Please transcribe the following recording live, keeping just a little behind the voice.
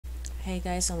Hey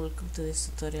guys, and welcome to this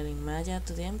tutorial in Maya.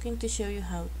 Today I'm going to show you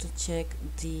how to check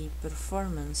the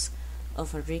performance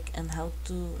of a rig and how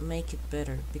to make it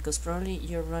better, because probably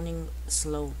you're running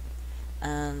slow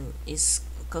and it's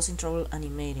causing trouble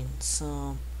animating.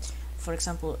 So for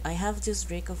example, I have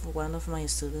this rig of one of my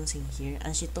students in here,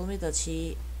 and she told me that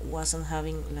she wasn't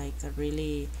having like a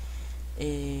really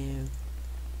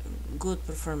good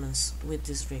performance with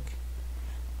this rig.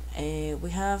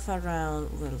 We have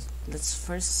around, well, let's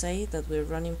first say that we're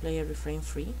running player reframe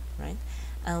free, right?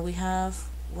 And we have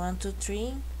 1 2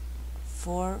 3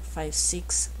 4 5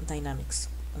 6 dynamics,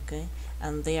 okay,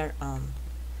 and they are on.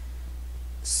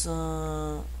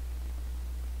 So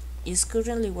it's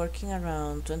currently working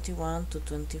around 21 to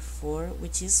 24,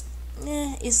 which is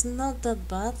it's not that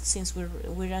bad since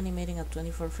we're animating at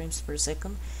 24 frames per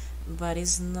second, but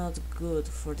it's not good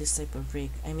for this type of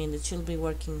rig. I mean, it should be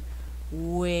working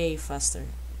way faster.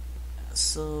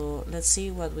 So let's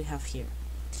see what we have here.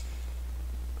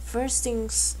 First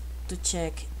things to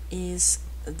check is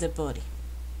the body,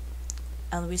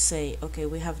 and we say, okay,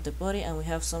 we have the body and we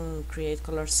have some create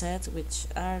color set, which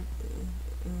are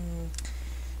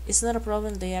it's not a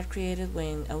problem. They are created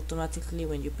when automatically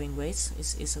when you paint weights.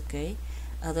 Is okay.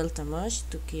 A delta mesh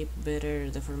to keep better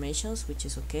deformations, which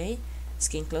is okay.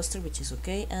 Skin cluster, which is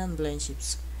okay, and blend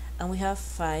shapes. And we have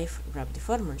 5 wrap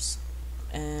deformers.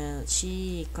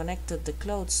 She connected the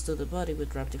clothes to the body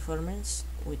with wrap deformers,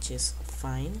 which is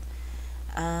fine.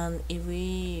 And if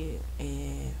we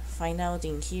find out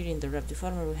in here in the wrap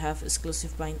deformer, we have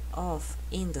exclusive bind off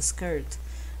in the skirt,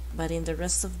 but in the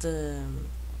rest of the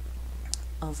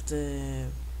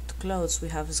clothes we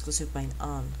have exclusive bind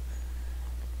on.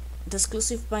 The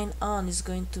exclusive bind on is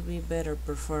going to be better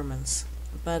performance,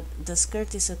 but the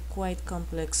skirt is a quite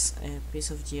complex piece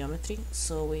of geometry,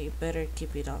 so we better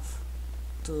keep it off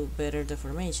to better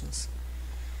deformations.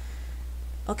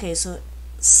 Okay, so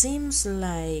seems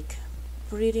like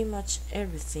pretty much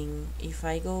everything. If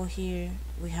I go here,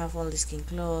 we have all the skin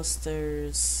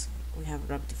clusters, we have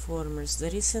wrap deformers.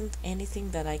 There isn't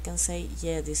anything that I can say,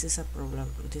 yeah, this is a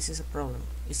problem,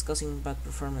 it's causing bad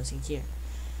performance in here.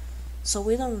 So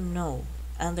we don't know,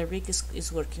 and the rig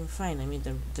is working fine. I mean,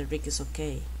 the rig is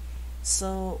okay.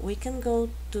 So we can go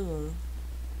to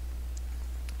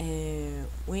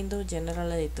Window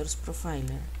General Editors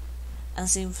Profiler, and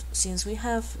since we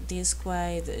have this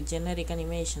quite generic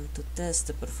animation to test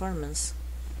the performance,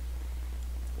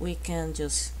 we can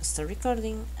just start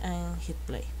recording and hit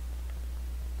play.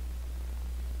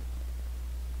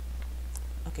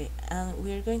 Okay, and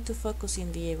we are going to focus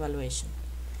in the evaluation.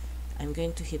 I'm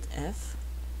going to hit F,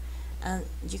 and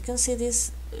you can see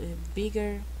this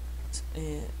bigger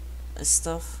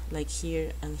stuff like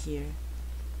here and here,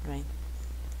 right?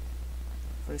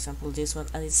 For example, this one,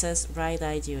 and it says right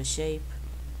eye geo shape,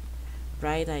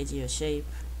 right eye geo shape,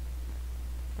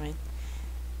 right?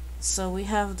 So we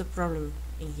have the problem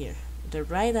in here. The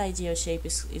right eye geo shape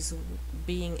is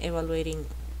being evaluating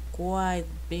quite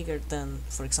bigger than,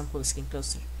 for example, skin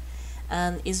cluster,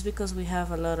 and it's because we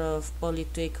have a lot of poly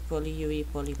tweak, poly UV,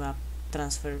 poly map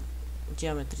transfer,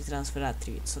 geometry transfer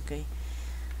attributes.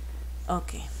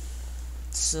 Okay,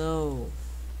 so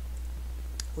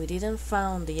we didn't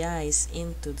found the eyes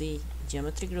into the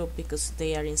geometry group because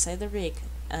they are inside the rig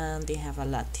and they have a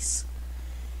lattice,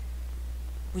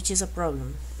 which is a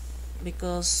problem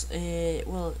because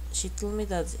well, she told me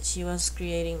that she was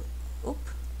creating,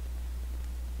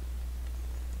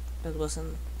 that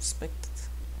wasn't expected,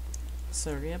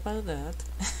 sorry about that.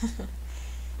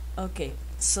 Okay,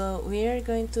 so we are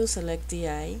going to select the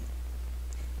eye,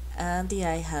 and the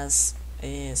eye has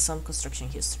some construction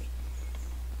history.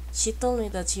 She told me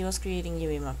that she was creating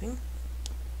UV mapping,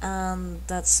 and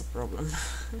that's a problem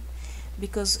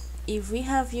because if we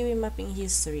have UV mapping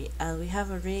history and we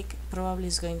have a rig, probably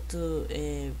is going to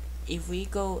if we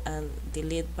go and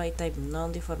delete by type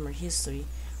non-deformer history,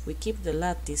 we keep the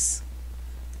lattice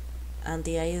and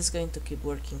the eye is going to keep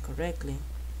working correctly,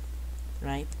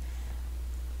 right?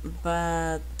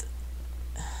 But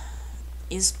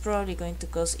it's probably going to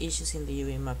cause issues in the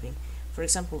UV mapping. For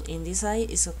example, in this eye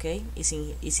is okay, is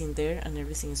in there and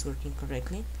everything is working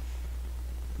correctly.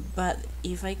 But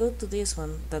if I go to this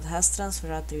one that has transfer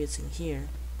attributes in here,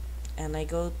 and I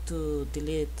go to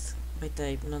delete by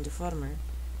type non-deformer,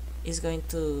 it's going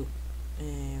to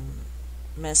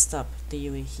mess up the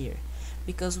UV here,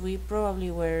 because we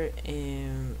probably were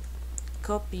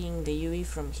copying the UV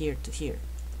from here to here.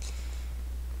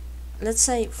 Let's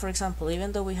say, for example,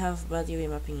 even though we have bad UV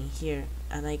mapping in here,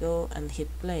 and I go and hit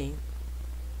play,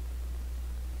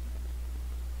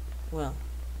 well,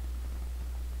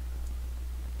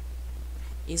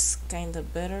 it's kinda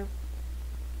better,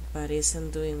 but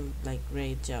isn't doing like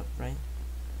great job, right?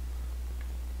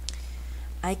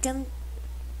 I can,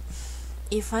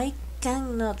 if I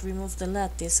cannot remove the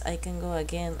lattice, I can go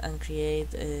again and create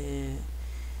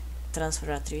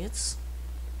transfer attributes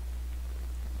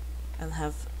and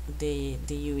have the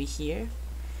UI here,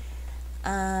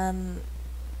 and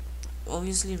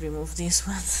obviously remove this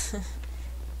one.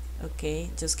 Okay,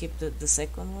 just keep the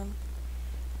second one,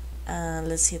 and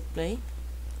let's hit play,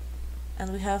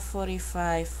 and we have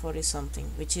 45, 40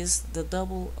 something, which is the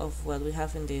double of what we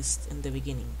have in the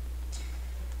beginning.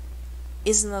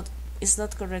 It's not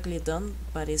correctly done,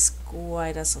 but it's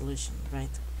quite a solution,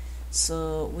 right?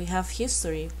 So we have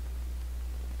history,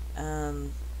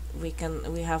 and we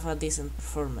have a decent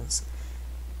performance.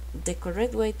 The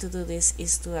correct way to do this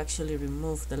is to actually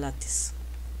remove the lattice.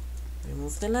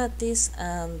 Remove the lattice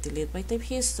and delete by type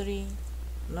history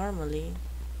normally,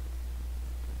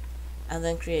 and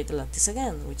then create the lattice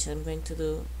again, which I'm going to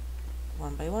do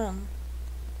one by one.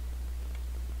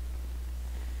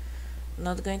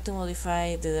 Not going to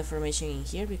modify the deformation in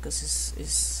here because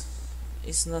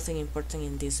it's nothing important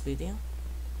in this video,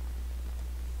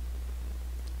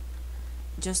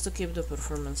 just to keep the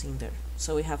performance in there.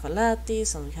 So we have a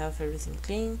lattice and we have everything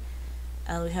clean,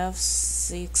 and we have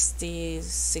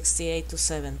 68 to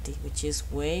 70, which is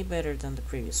way better than the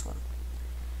previous one.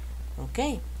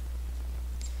 Okay,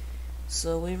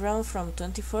 so we run from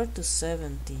 24 to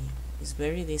 70. It's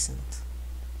very decent.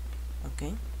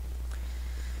 Okay,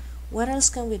 what else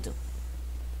can we do?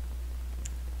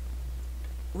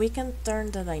 We can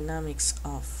turn the dynamics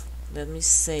off. Let me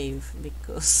save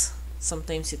because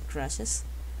sometimes it crashes.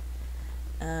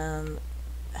 And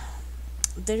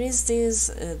there is this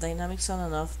dynamics on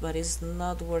and off, but it's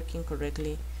not working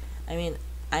correctly. I mean,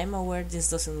 I'm aware this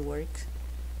doesn't work,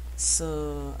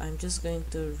 so I'm just going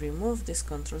to remove these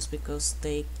controls because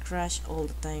they crash all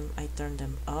the time I turn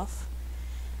them off,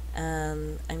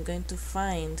 and I'm going to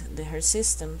find the hair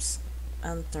systems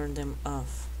and turn them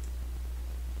off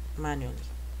manually.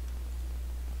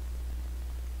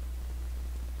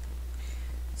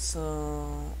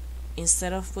 So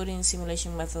instead of putting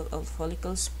simulation method of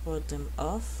follicles, put them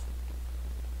off.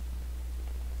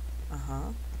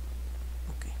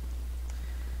 Okay,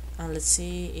 and let's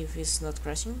see if it's not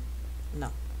crashing.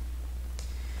 No.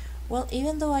 Well,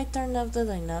 even though I turned off the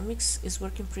dynamics, it's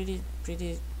working pretty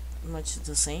much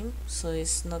the same, so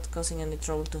it's not causing any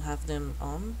trouble to have them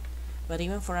on. But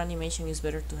even for animation, it's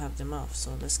better to have them off,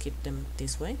 so let's keep them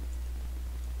this way.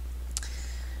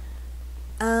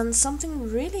 And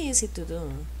something really easy to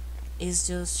do is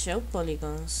just show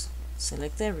polygons,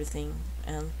 select everything,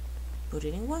 and put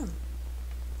it in one.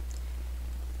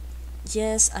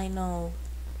 Yes, I know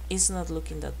it's not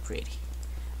looking that pretty,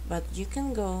 but you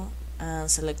can go and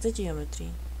select the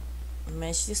geometry,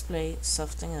 mesh display,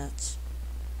 soften edge,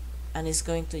 and it's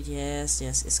going to, yes,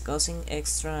 it's causing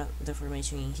extra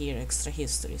deformation in here, extra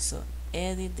history. So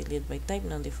edit, delete by type,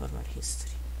 non-deformer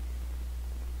history.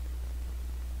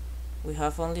 We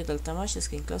have only delta mesh,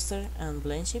 skin cluster, and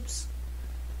blend shapes.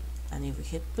 And if we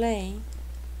hit play,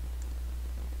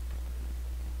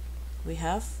 we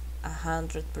have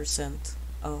 100%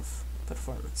 of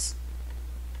performance.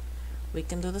 We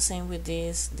can do the same with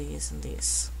this, and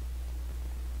this.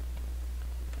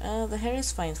 The hair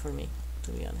is fine for me,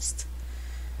 to be honest.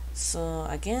 So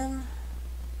again,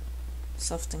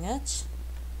 soften edge,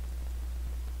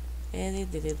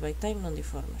 edit, delete by type,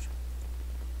 non-deformer.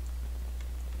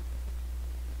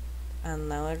 And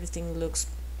now everything looks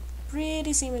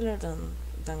pretty similar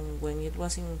than when it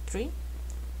was in 3,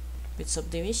 with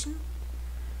subdivision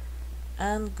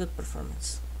and good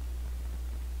performance.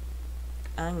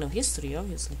 And no history,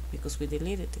 obviously, because we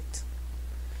deleted it.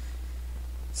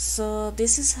 So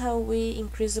this is how we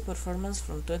increase the performance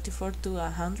from 24 to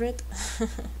 100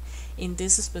 in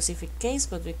this specific case,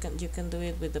 but you can do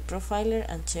it with the profiler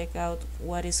and check out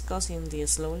what is causing the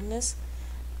slowness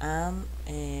and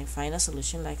find a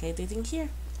solution like I did in here.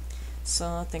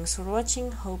 So thanks for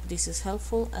watching, hope this is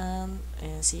helpful, and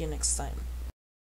see you next time.